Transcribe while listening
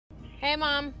Hey,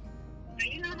 Mom. So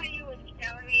you know how you was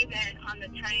telling me that on the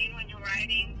train when you're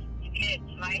riding, you get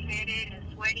lightheaded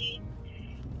and sweaty?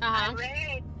 I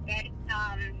read that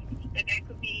that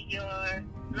could be your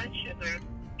blood sugar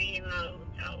being low.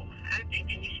 So I'm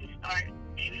thinking you should start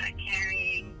maybe like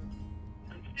carrying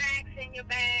some snacks in your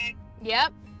bag.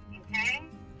 Yep. Okay?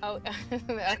 Oh,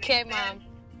 okay, Mom.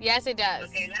 Yes, it does.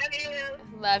 Okay, love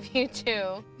you. Love you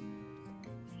too.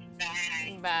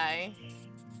 Bye. Bye.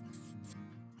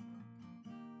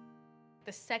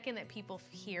 The second that people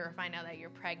hear or find out that you're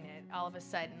pregnant, all of a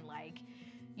sudden, like,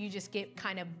 you just get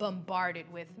kind of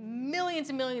bombarded with millions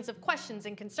and millions of questions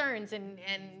and concerns and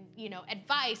you know,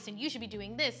 advice, and you should be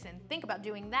doing this and think about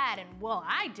doing that, and well,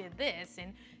 I did this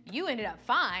and you ended up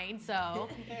fine, so.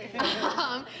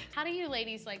 How do you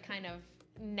ladies like kind of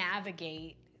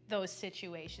navigate those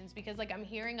situations? Because like I'm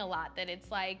hearing a lot that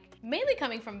it's like mainly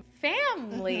coming from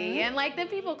family and like the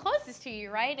people closest to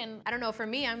you, right? And I don't know, for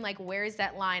me, I'm like, where's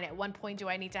that line? At one point do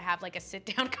I need to have like a sit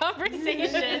down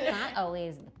conversation? It's not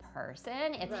always the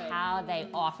person, it's how they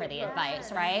offer the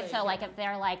advice, right? So like if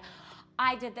they're like,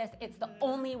 I did this, it's the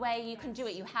only way you can do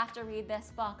it, you have to read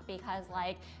this book because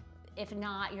like if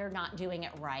not, you're not doing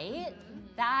it right.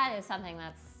 That is something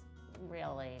that's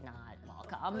really not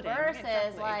welcome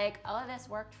versus like, oh, this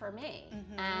worked for me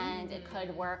and it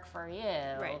could work for you.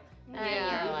 Right.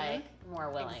 And you're like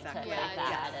more willing to take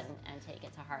that and take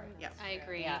it to heart. Yes. I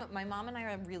agree. Yeah. My mom and I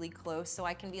are really close, so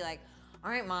I can be like, all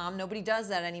right, Mom, nobody does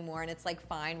that anymore, and it's like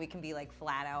fine, we can be like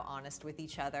flat out honest with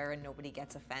each other and nobody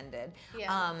gets offended.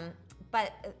 Yeah.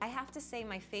 But I have to say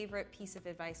my favorite piece of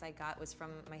advice I got was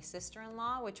from my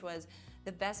sister-in-law, which was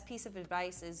the best piece of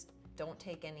advice is don't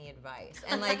take any advice.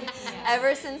 And like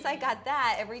ever since I got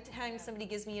that, every time somebody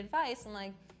gives me advice, I'm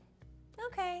like,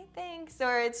 okay, thanks.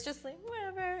 Or it's just like,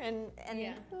 whatever, and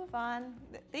move on.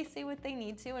 They say what they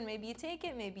need to, and maybe you take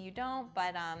it, maybe you don't,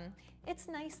 but it's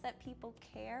nice that people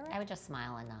care. I would just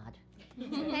smile and nod.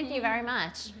 Thank you very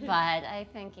much, but I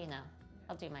think, you know,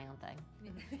 I'll do my own thing.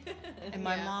 And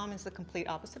my mom is the complete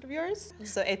opposite of yours.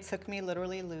 So it took me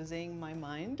literally losing my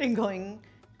mind and going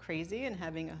crazy and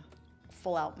having a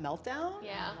full-out meltdown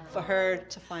for her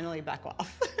to finally back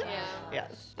off.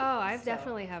 Yes. Oh, I've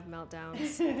definitely have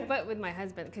meltdowns, but with my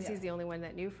husband, because he's the only one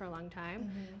that knew for a long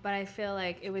time. But I feel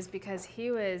like it was because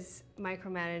he was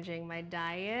micromanaging my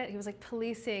diet. He was like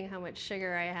policing how much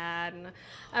sugar I had, and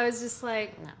I was just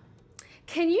like, No.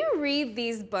 Can you read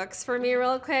these books for me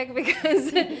real quick?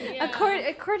 Because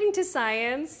according to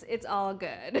science, it's all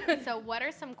good. So what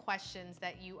are some questions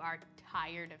that you are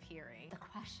tired of hearing? The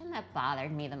question that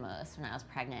bothered me the most when I was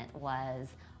pregnant was,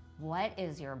 what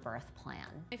is your birth plan?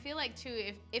 I feel like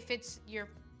too, if it's your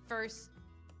first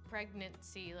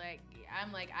pregnancy, like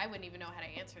I'm like, I wouldn't even know how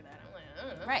to answer that. I'm like, I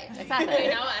don't know. Right, exactly.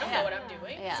 You know, I don't know what I'm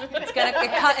doing. Yeah.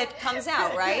 It comes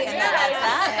out, right? And then that's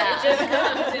that. It just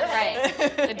comes.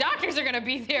 It's Right. The doctors are gonna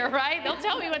be there, right? They'll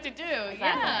tell me what to do.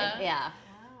 Exactly. Yeah.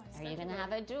 Are you gonna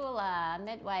have a doula, a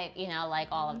midwife, you know, like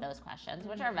all of those questions,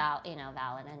 which are valid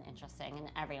and interesting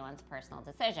and everyone's personal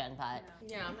decision, but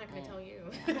Yeah, I'm not gonna tell you.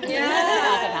 talk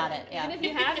about it. Yeah. And if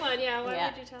you had one,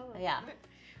 why would you tell them? Yeah.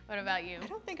 What about you? I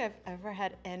don't think I've ever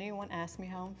had anyone ask me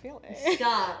how I'm feeling.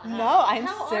 Stop. No, I'm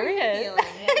How serious. are you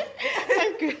feeling?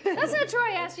 I'm good. That's not true.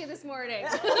 I asked you this morning.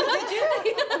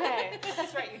 Okay,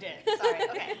 that's right, you did. Sorry.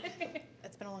 Okay.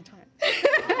 It's been a long time.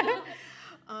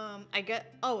 I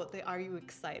get, are you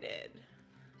excited?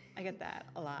 I get that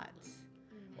a lot.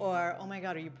 Or, oh my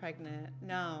God, are you pregnant?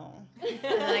 No. And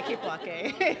then I keep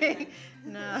walking.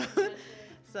 No.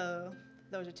 So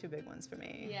those are two big ones for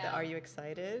me. Yeah. The, are you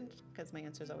excited? Because my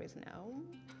answer is always no.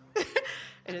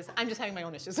 It is. I'm just having my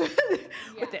own issues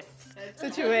with this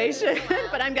situation,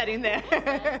 but I'm getting there.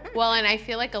 Well, and I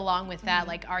feel like along with that,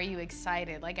 like, are you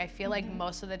excited? Like, I feel like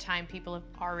most of the time people have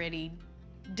already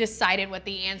decided what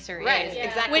the answer is.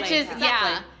 Exactly. Which is,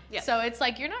 Yes. So it's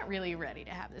like, you're not really ready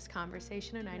to have this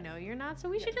conversation, and I know you're not, so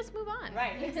we should just move on.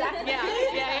 Right, exactly.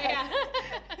 Yeah.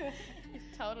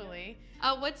 Totally.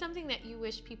 What's something that you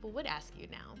wish people would ask you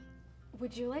now?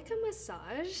 Would you like a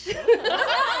massage?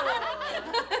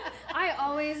 I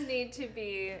always need to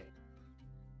be,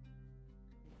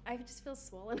 I just feel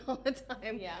swollen all the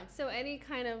time. Yeah. So any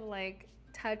kind of like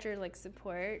touch or like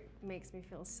support makes me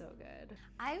feel so good.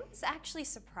 I was actually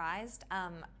surprised.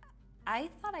 I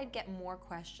thought I'd get more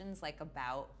questions like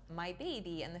about my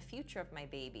baby and the future of my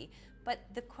baby, but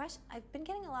I've been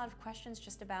getting a lot of questions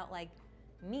just about like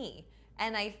me,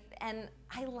 and I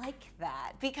like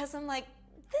that because I'm like,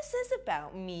 this is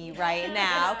about me right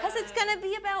now, because it's gonna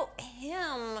be about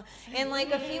him in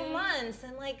like a few months,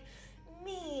 and like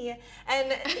me.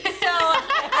 And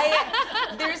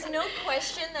so there's no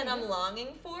question that I'm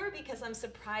longing for, because I'm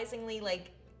surprisingly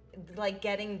like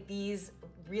getting these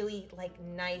really like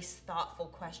nice, thoughtful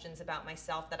questions about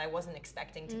myself that I wasn't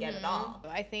expecting to get at all.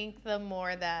 I think the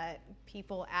more that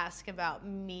people ask about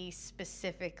me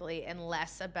specifically and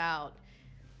less about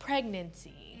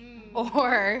pregnancy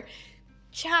or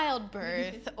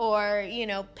childbirth or, you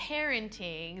know,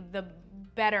 parenting, the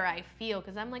better I feel,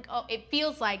 because I'm like, oh, it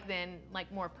feels like then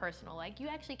like more personal, like you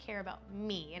actually care about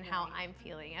me and how I'm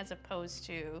feeling, as opposed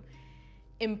to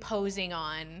imposing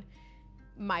on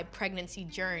my pregnancy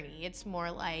journey. It's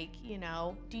more like, you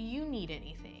know, do you need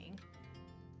anything?